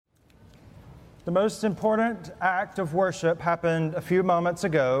The most important act of worship happened a few moments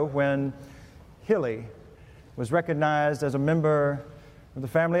ago when Hilly was recognized as a member of the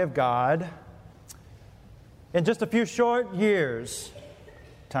family of God. In just a few short years,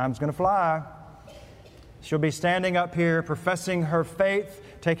 time's going to fly. She'll be standing up here professing her faith,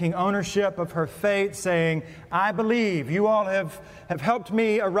 taking ownership of her faith, saying, I believe. You all have helped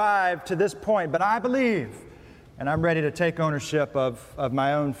me arrive to this point, but I believe, and I'm ready to take ownership of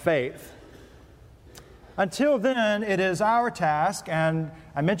my own faith. Until then, it is our task, and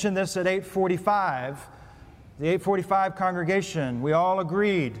I mentioned this at 8:45, the 8:45 congregation, we all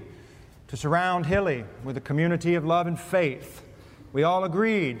agreed to surround Hilly with a community of love and faith. We all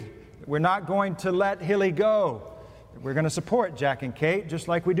agreed that we're not going to let Hilly go. We're going to support Jack and Kate, just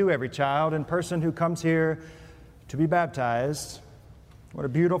like we do every child and person who comes here to be baptized. What a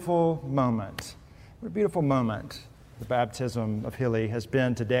beautiful moment. What a beautiful moment the baptism of Hilly has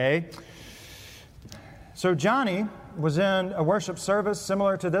been today. So Johnny was in a worship service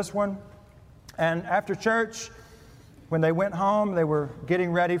similar to this one, and after church, when they went home, they were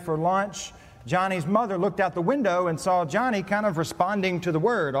getting ready for lunch. Johnny's mother looked out the window and saw Johnny kind of responding to the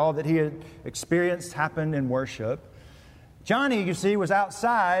word, all that he had experienced happened in worship. Johnny, you see, was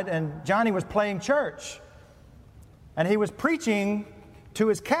outside, and Johnny was playing church, and he was preaching to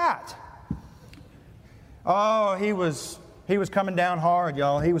his cat. Oh, he was coming down hard,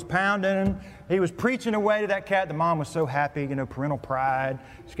 y'all. He was pounding. He was preaching away to that cat. The mom was so happy, parental pride.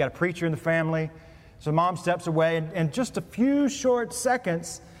 She's got a preacher in the family. So mom steps away, and in just a few short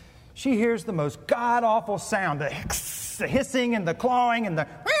seconds, she hears the most god-awful sound, the hissing and the clawing and the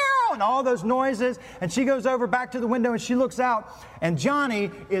meow and all those noises. And she goes over back to the window, and she looks out, and Johnny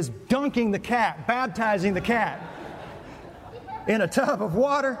is dunking the cat, baptizing the cat in a tub of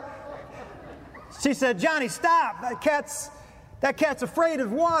water. She said, Johnny, stop. That cat's afraid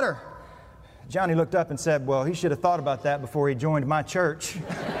of water. Johnny looked up and said, well, he should have thought about that before he joined my church.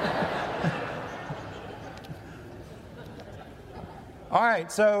 All right,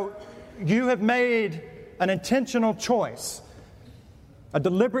 so you have made an intentional choice, a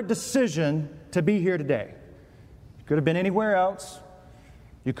deliberate decision to be here today. You could have been anywhere else.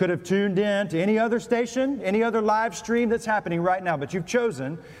 You could have tuned in to any other station, any other live stream that's happening right now, but you've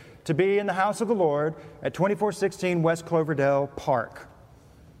chosen to be in the house of the Lord at 2416 West Cloverdale Park.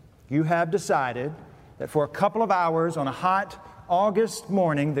 You have decided that for a couple of hours on a hot August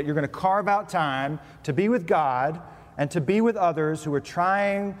morning that you're going to carve out time to be with God and to be with others who are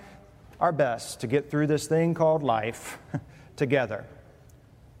trying our best to get through this thing called life together.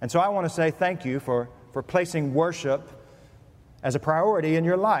 And so I want to say thank you for placing worship as a priority in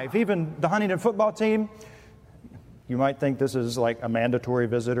your life. Even the Huntington football team, you might think this is like a mandatory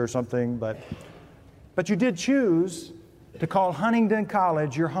visit or something, but you did choose to call Huntington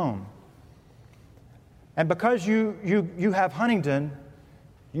College your home. And because you have Huntington,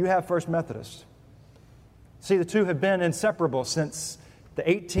 you have First Methodist. See, the two have been inseparable since the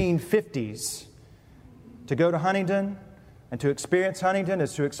 1850s. To go to Huntington and to experience Huntington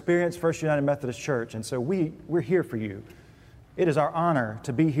is to experience First United Methodist Church. And so we're here for you. It is our honor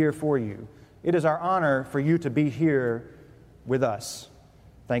to be here for you. It is our honor for you to be here with us.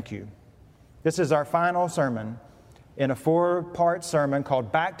 Thank you. This is our final sermon in a 4-part sermon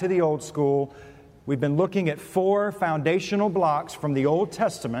called Back to the Old School. We've been looking at 4 foundational blocks from the Old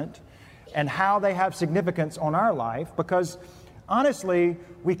Testament and how they have significance on our life, because honestly,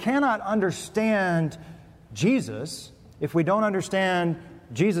 we cannot understand Jesus if we don't understand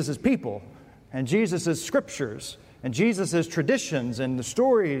Jesus' people and Jesus' scriptures and Jesus' traditions and the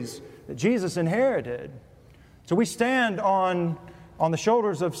stories that Jesus inherited. So we stand on the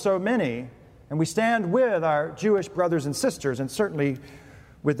shoulders of so many, and we stand with our Jewish brothers and sisters, and certainly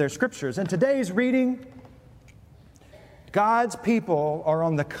with their scriptures. In today's reading, God's people are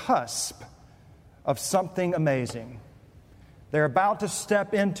on the cusp of something amazing. They're about to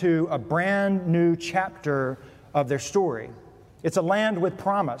step into a brand new chapter of their story. It's a land with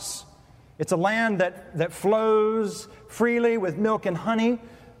promise. It's a land that flows freely with milk and honey,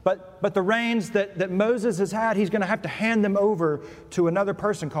 but the reins that Moses has had, he's going to have to hand them over to another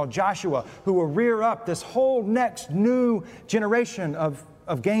person called Joshua, who will rear up this whole next new generation of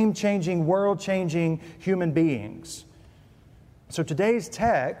game-changing, world-changing human beings. So today's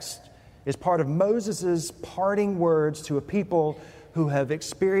text is part of Moses' parting words to a people who have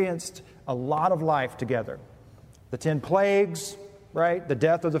experienced a lot of life together. The 10 plagues, right? The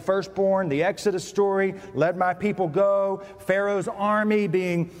death of the firstborn, the Exodus story, let my people go, Pharaoh's army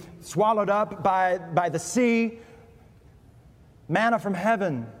being swallowed up by the sea, manna from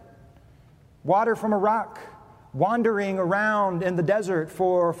heaven, water from a rock, wandering around in the desert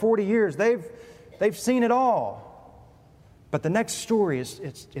for 40 years. They've seen it all. But the next story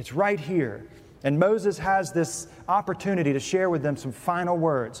it's right here. And Moses has this opportunity to share with them some final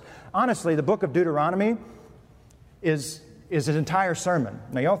words. Honestly, the book of Deuteronomy is an entire sermon.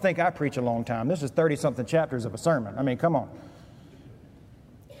 Now, y'all think I preach a long time. This is 30-something chapters of a sermon. I mean, come on.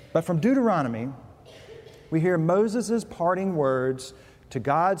 But from Deuteronomy, we hear Moses' parting words to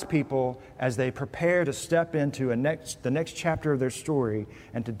God's people as they prepare to step into the next chapter of their story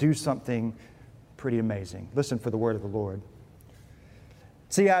and to do something pretty amazing. Listen for the word of the Lord.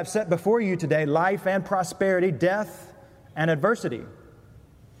 See, I have set before you today life and prosperity, death and adversity.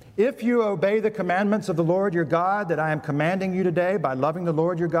 If you obey the commandments of the Lord your God that I am commanding you today by loving the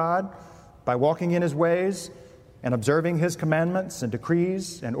Lord your God, by walking in His ways and observing His commandments and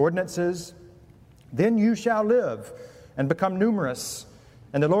decrees and ordinances, then you shall live and become numerous,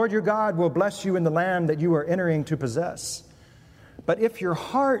 and the Lord your God will bless you in the land that you are entering to possess. But if your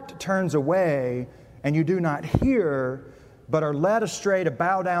heart turns away and you do not hear, but are led astray to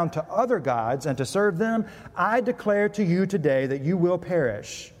bow down to other gods and to serve them, I declare to you today that you will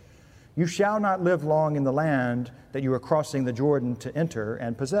perish. You shall not live long in the land that you are crossing the Jordan to enter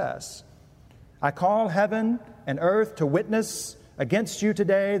and possess. I call heaven and earth to witness against you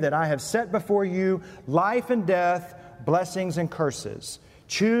today that I have set before you life and death, blessings and curses.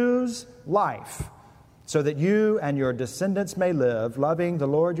 Choose life so that you and your descendants may live, loving the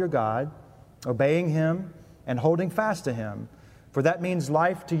Lord your God, obeying Him, and holding fast to Him. For that means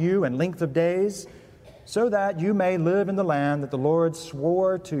life to you and length of days, so that you may live in the land that the Lord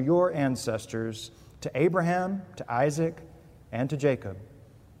swore to your ancestors, to Abraham, to Isaac, and to Jacob.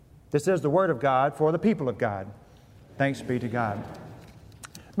 This is the word of God for the people of God. Thanks be to God.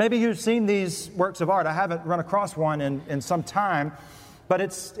 Maybe you've seen these works of art. I haven't run across one in some time, but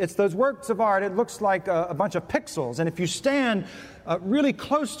it's those works of art. It looks like a bunch of pixels, and if you stand really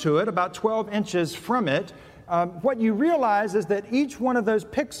close to it, about 12 inches from it, what you realize is that each one of those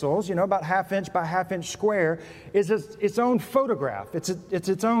pixels, about half-inch by half-inch square, is its own photograph. It's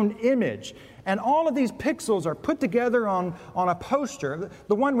its own image. And all of these pixels are put together on a poster.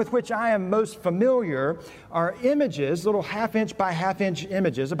 The one with which I am most familiar are images, little half-inch by half-inch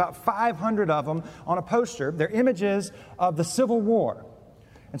images, about 500 of them on a poster. They're images of the Civil War.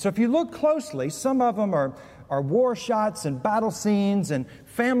 And so if you look closely, some of them are war shots and battle scenes and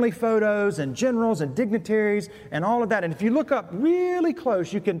family photos and generals and dignitaries and all of that. And if you look up really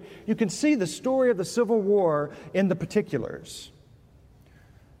close, you can see the story of the Civil War in the particulars.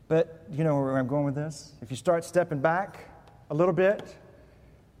 But you know where I'm going with this? If you start stepping back a little bit,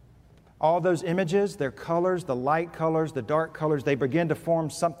 all those images, their colors, the light colors, the dark colors, they begin to form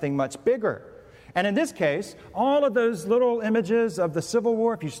something much bigger. And in this case, all of those little images of the Civil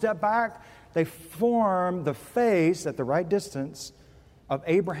War, if you step back, they form the face at the right distance of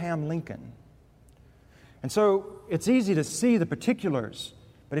Abraham Lincoln. And so it's easy to see the particulars,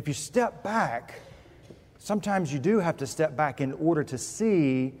 but if you step back, sometimes you do have to step back in order to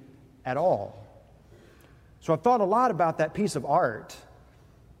see at all. So I've thought a lot about that piece of art.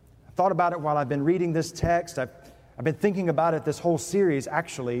 I've thought about it while I've been reading this text. I've been thinking about it this whole series,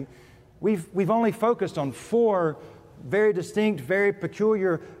 actually. We've only focused on 4 very distinct, very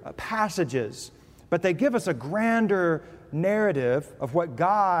peculiar passages, but they give us a grander narrative of what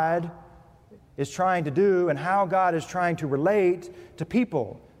God is trying to do and how God is trying to relate to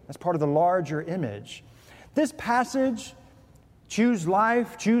people. That's part of the larger image. This passage, choose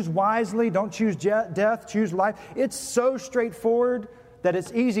life, choose wisely, don't choose death, choose life, it's so straightforward that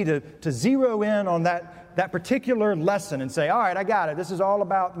it's easy to zero in on that particular lesson and say, all right, I got it. This is all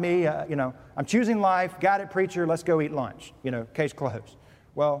about me. I'm choosing life. Got it, preacher. Let's go eat lunch. Case closed.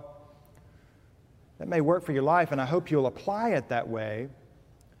 Well, that may work for your life, and I hope you'll apply it that way.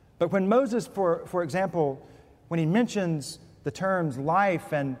 But when Moses, for example, when he mentions the terms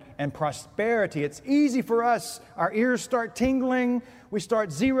life and prosperity, it's easy for us. Our ears start tingling. We start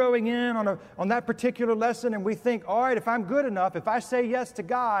zeroing in on that particular lesson, and we think, all right, if I'm good enough, if I say yes to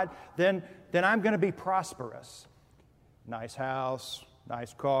God, then I'm going to be prosperous. Nice house,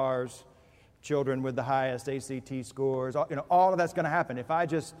 nice cars, children with the highest ACT scores. All of that's going to happen if I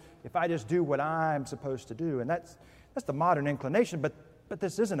just do what I'm supposed to do. And that's the modern inclination. But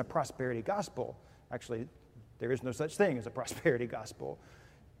this isn't a prosperity gospel. Actually, there is no such thing as a prosperity gospel.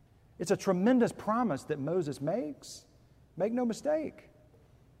 It's a tremendous promise that Moses makes. Make no mistake.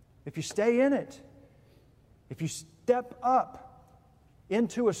 If you stay in it, if you step up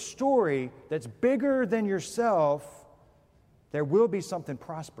into a story that's bigger than yourself, there will be something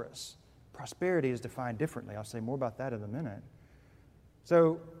prosperous. Prosperity is defined differently. I'll say more about that in a minute.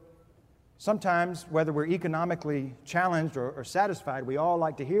 So Sometimes, whether we're economically challenged or satisfied, we all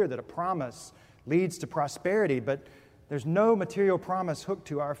like to hear that a promise leads to prosperity, but there's no material promise hooked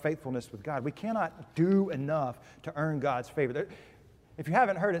to our faithfulness with God. We cannot do enough to earn God's favor. If you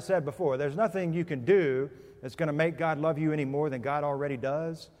haven't heard it said before, there's nothing you can do that's going to make God love you any more than God already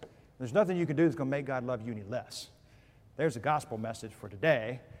does. There's nothing you can do that's going to make God love you any less. There's a gospel message for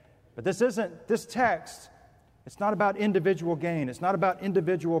today. But this text, it's not about individual gain. It's not about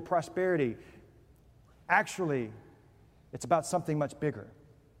individual prosperity. Actually, it's about something much bigger.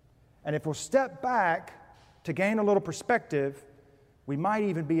 And if we'll step back to gain a little perspective, we might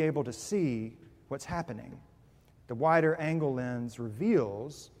even be able to see what's happening. The wider angle lens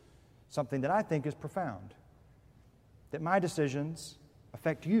reveals something that I think is profound. That my decisions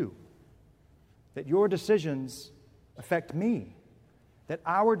affect you. That your decisions affect me. That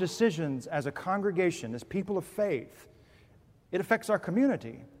our decisions as a congregation, as people of faith, it affects our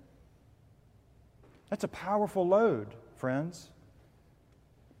community. That's a powerful load, friends.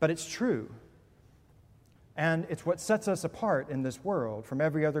 But it's true. And it's what sets us apart in this world from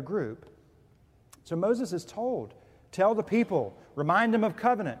every other group. So Moses is told, tell the people, remind them of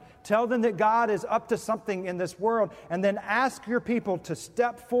covenant, tell them that God is up to something in this world, and then ask your people to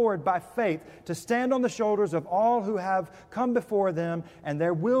step forward by faith, to stand on the shoulders of all who have come before them, and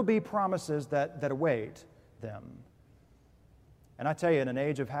there will be promises that await them. And I tell you, in an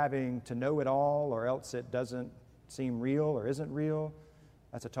age of having to know it all, or else it doesn't seem real or isn't real,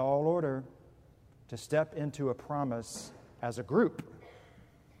 that's a tall order to step into a promise as a group.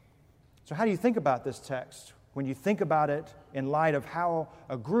 So how do you think about this text when you think about it in light of how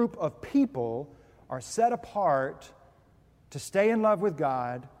a group of people are set apart to stay in love with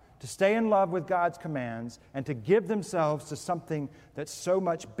God, to stay in love with God's commands, and to give themselves to something that's so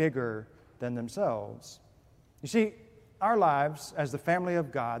much bigger than themselves? You see, our lives as the family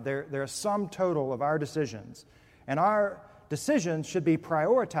of God, they're a sum total of our decisions. And our decisions should be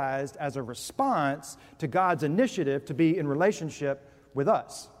prioritized as a response to God's initiative to be in relationship with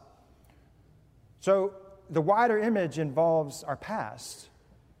us. So the wider image involves our past.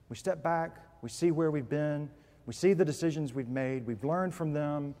 We step back, we see where we've been, we see the decisions we've made, we've learned from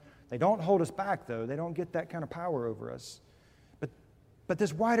them. They don't hold us back, though. They don't get that kind of power over us. But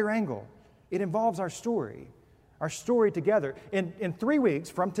this wider angle, it involves our story together. In 3 weeks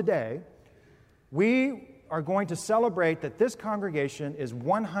from today, we are going to celebrate that this congregation is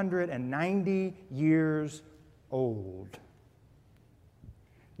 190 years old.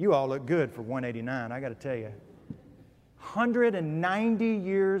 You all look good for 189, I got to tell you. 190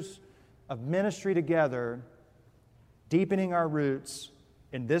 years of ministry together, deepening our roots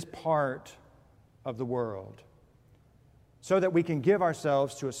in this part of the world, so that we can give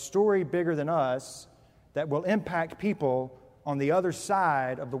ourselves to a story bigger than us that will impact people on the other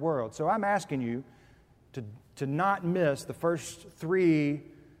side of the world. So I'm asking you to not miss the first 3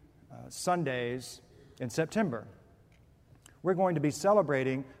 Sundays in September. We're going to be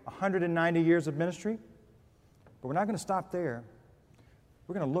celebrating 190 years of ministry, but we're not going to stop there.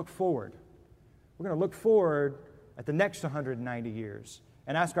 We're going to look forward. We're going to look forward at the next 190 years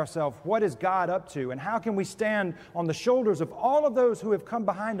and ask ourselves, what is God up to? And how can we stand on the shoulders of all of those who have come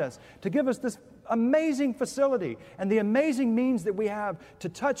behind us to give us this amazing facility and the amazing means that we have to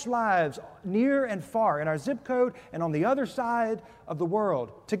touch lives near and far in our zip code and on the other side of the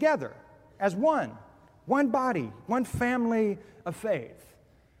world together as one body, one family of faith.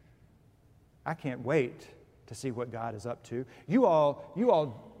 I can't wait to see what God is up to. You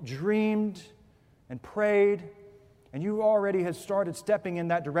all dreamed and prayed, and you already have started stepping in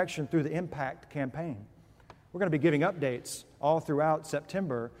that direction through the Impact campaign. We're going to be giving updates all throughout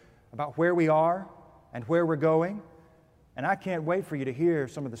September about where we are and where we're going, and I can't wait for you to hear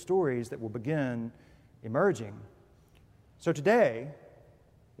some of the stories that will begin emerging. So today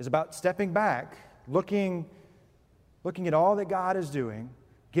is about stepping back, looking at all that God is doing,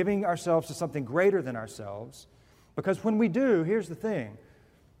 giving ourselves to something greater than ourselves, because when we do, here's the thing,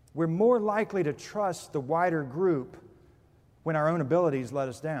 we're more likely to trust the wider group when our own abilities let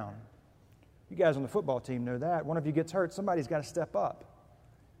us down. You guys on the football team know that. One of you gets hurt, somebody's got to step up.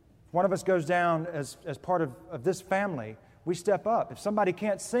 If one of us goes down as part of this family, we step up. If somebody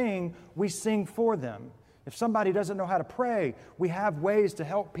can't sing, we sing for them. If somebody doesn't know how to pray, we have ways to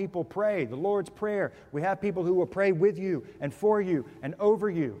help people pray. The Lord's Prayer. We have people who will pray with you and for you and over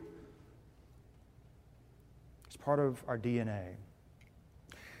you. It's part of our DNA.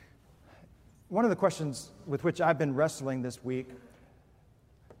 One of the questions with which I've been wrestling this week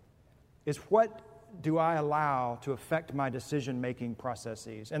is, what do I allow to affect my decision-making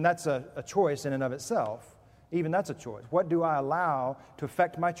processes? And that's a choice in and of itself. Even that's a choice. What do I allow to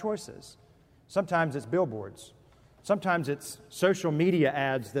affect my choices? Sometimes it's billboards. Sometimes it's social media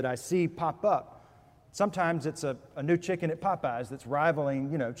ads that I see pop up. Sometimes it's a new chicken at Popeyes that's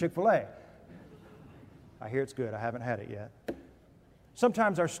rivaling, Chick-fil-A. I hear it's good. I haven't had it yet.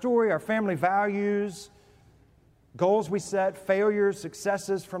 Sometimes our story, our family values, goals we set, failures,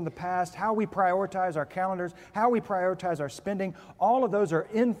 successes from the past, how we prioritize our calendars, how we prioritize our spending, all of those are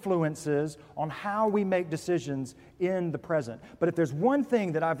influences on how we make decisions in the present. But if there's one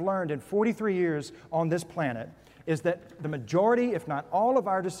thing that I've learned in 43 years on this planet, is that the majority, if not all of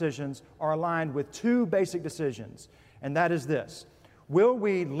our decisions, are aligned with two basic decisions. And that is this: will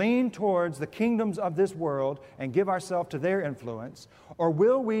we lean towards the kingdoms of this world and give ourselves to their influence, or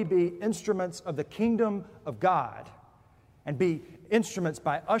will we be instruments of the kingdom of God and be instruments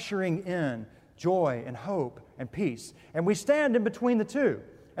by ushering in joy and hope and peace? And we stand in between the two,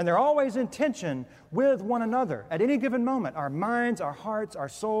 and they're always in tension with one another. At any given moment, our minds, our hearts, our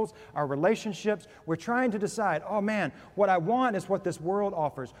souls, our relationships, we're trying to decide, oh man, what I want is what this world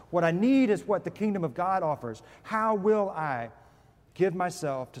offers. What I need is what the kingdom of God offers. How will I give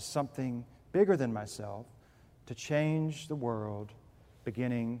myself to something bigger than myself to change the world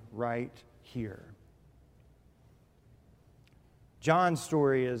beginning right here? John's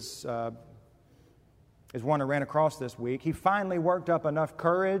story is one I ran across this week. He finally worked up enough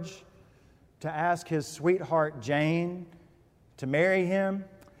courage to ask his sweetheart Jane to marry him.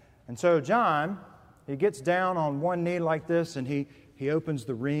 And so John, he gets down on one knee like this, and he opens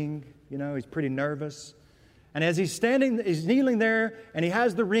the ring. He's pretty nervous. And as he's kneeling there, and he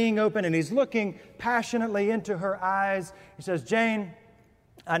has the ring open, and he's looking passionately into her eyes, he says, Jane,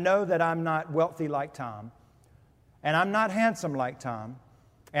 I know that I'm not wealthy like Tom, and I'm not handsome like Tom,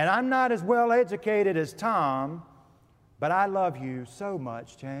 and I'm not as well educated as Tom, but I love you so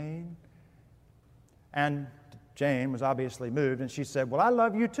much, Jane. And Jane was obviously moved, and she said, well, I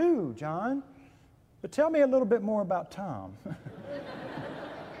love you too, John, but tell me a little bit more about Tom.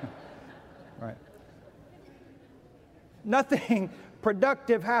 Right. Nothing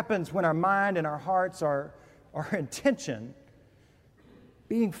productive happens when our mind and our hearts are in tension.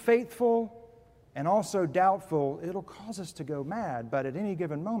 Being faithful and also doubtful, it'll cause us to go mad, but at any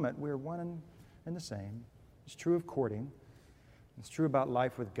given moment, we're one and the same. It's true of courting. It's true about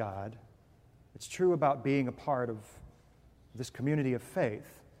life with God. It's true about being a part of this community of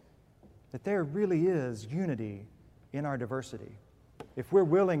faith, that there really is unity in our diversity. If we're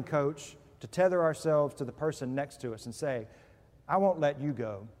willing, Coach, to tether ourselves to the person next to us and say, I won't let you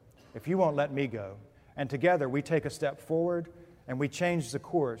go if you won't let me go. And together we take a step forward and we change the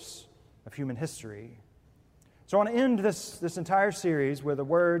course of human history. So I want to end this entire series with a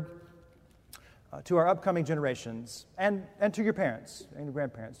word to our upcoming generations and to your parents and your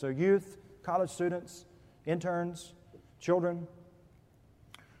grandparents. So youth, college students, interns, children.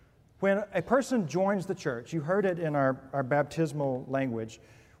 When a person joins the church, you heard it in our baptismal language,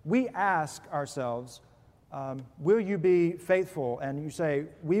 we ask ourselves, will you be faithful? And you say,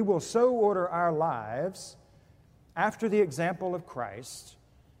 we will so order our lives after the example of Christ,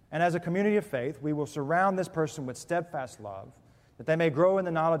 and as a community of faith, we will surround this person with steadfast love, that they may grow in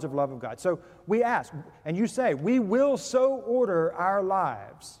the knowledge of love of God. So we ask, and you say, we will so order our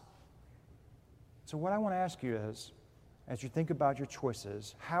lives. So what I want to ask you is, as you think about your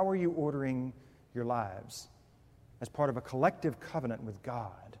choices, how are you ordering your lives as part of a collective covenant with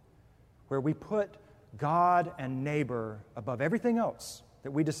God, where we put God and neighbor above everything else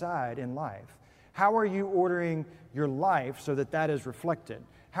that we decide in life? How are you ordering your life so that that is reflected?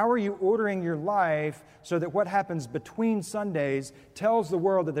 How are you ordering your life so that what happens between Sundays tells the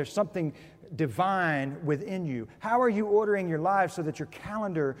world that there's something divine within you? How are you ordering your life so that your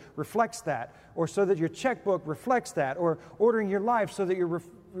calendar reflects that, or so that your checkbook reflects that, or ordering your life so that your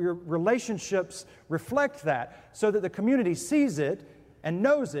relationships reflect that, so that the community sees it and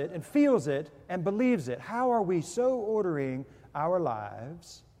knows it and feels it and believes it? How are we so ordering our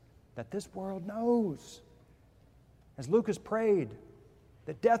lives that this world knows, as Lucas prayed,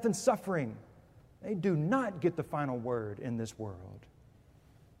 that death and suffering, they do not get the final word in this world?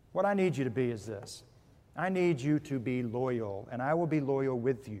 What I need you to be is this. I need you to be loyal, and I will be loyal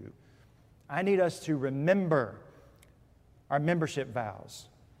with you. I need us to remember our membership vows,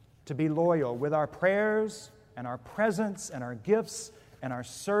 to be loyal with our prayers and our presence and our gifts and our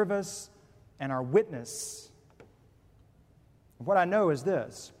service and our witness. What I know is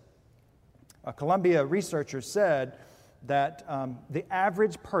this. A Columbia researcher said that the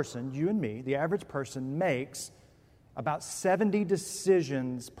average person, you and me, the average person makes about 70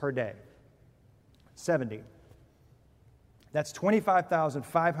 decisions per day. 70. That's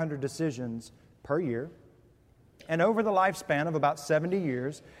 25,500 decisions per year. And over the lifespan of about 70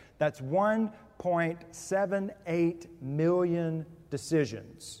 years, that's 1 1.78 million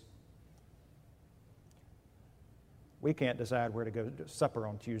decisions. We can't decide where to go to supper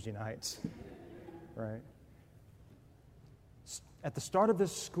on Tuesday nights, right? At the start of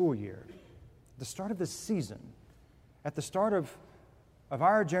this school year, the start of this season, at the start of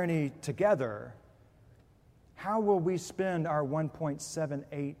our journey together, how will we spend our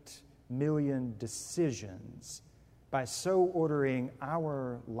 1.78 million decisions by so ordering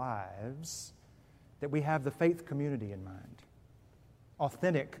our lives that we have the faith community in mind,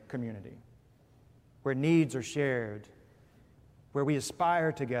 authentic community, where needs are shared, where we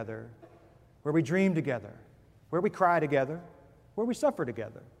aspire together, where we dream together, where we cry together, where we suffer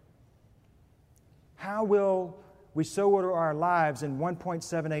together? How will we so order our lives in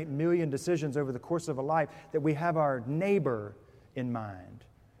 1.78 million decisions over the course of a life that we have our neighbor in mind,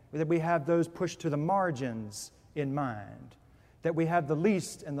 that we have those pushed to the margins in mind, that we have the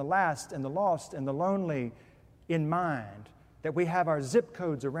least and the last and the lost and the lonely in mind, that we have our zip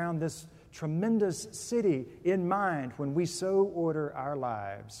codes around this tremendous city in mind when we so order our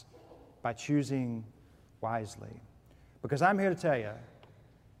lives by choosing wisely. Because I'm here to tell you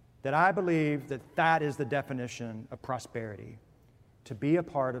that I believe that that is the definition of prosperity, to be a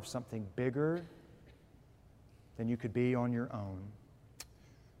part of something bigger than you could be on your own.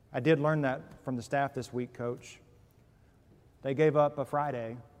 I did learn that from the staff this week, Coach. They gave up a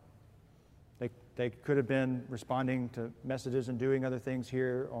Friday. They could have been responding to messages and doing other things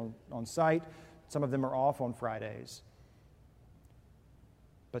here on site. Some of them are off on Fridays.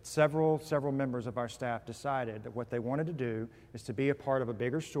 But several members of our staff decided that what they wanted to do is to be a part of a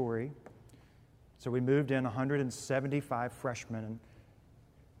bigger story. So we moved in 175 freshmen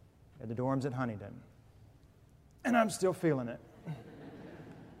at the dorms at Huntington. And I'm still feeling it.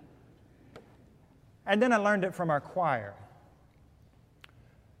 And then I learned it from our choir,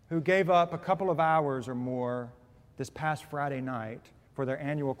 who gave up a couple of hours or more this past Friday night for their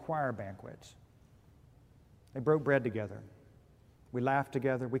annual choir banquet. They broke bread together. We laughed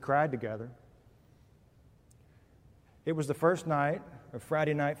together. We cried together. It was the first night of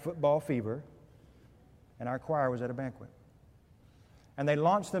Friday night football fever, and our choir was at a banquet. And they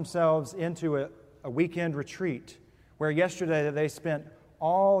launched themselves into a weekend retreat where yesterday they spent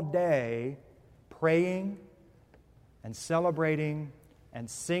all day praying and celebrating and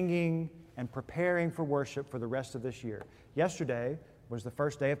singing and preparing for worship for the rest of this year. Yesterday was the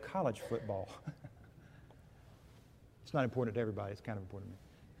first day of college football. It's not important to everybody. It's kind of important to me.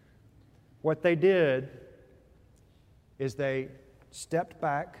 What they did is they stepped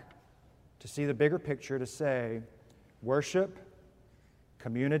back to see the bigger picture, to say worship,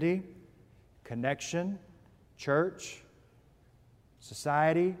 community, connection, church,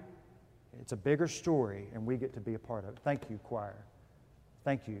 society, it's a bigger story, and we get to be a part of it. Thank you, choir.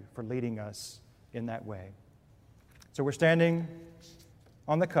 Thank you for leading us in that way. So we're standing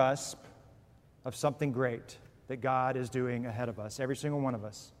on the cusp of something great that God is doing ahead of us, every single one of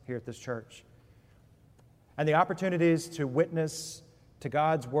us here at this church. And the opportunities to witness to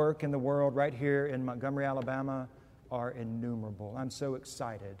God's work in the world right here in Montgomery, Alabama are innumerable. I'm so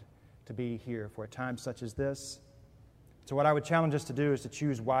excited to be here for a time such as this. So what I would challenge us to do is to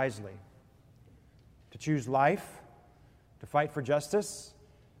choose wisely, to choose life, to fight for justice,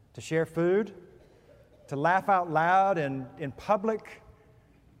 to share food, to laugh out loud and in public,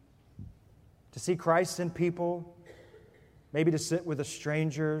 to see Christ in people, maybe to sit with a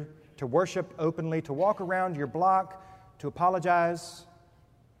stranger, to worship openly, to walk around your block, to apologize,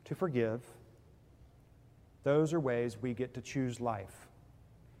 to forgive. Those are ways we get to choose life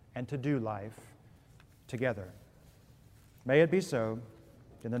and to do life together. May it be so.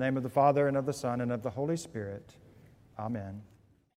 In the name of the Father, and of the Son, and of the Holy Spirit. Amen.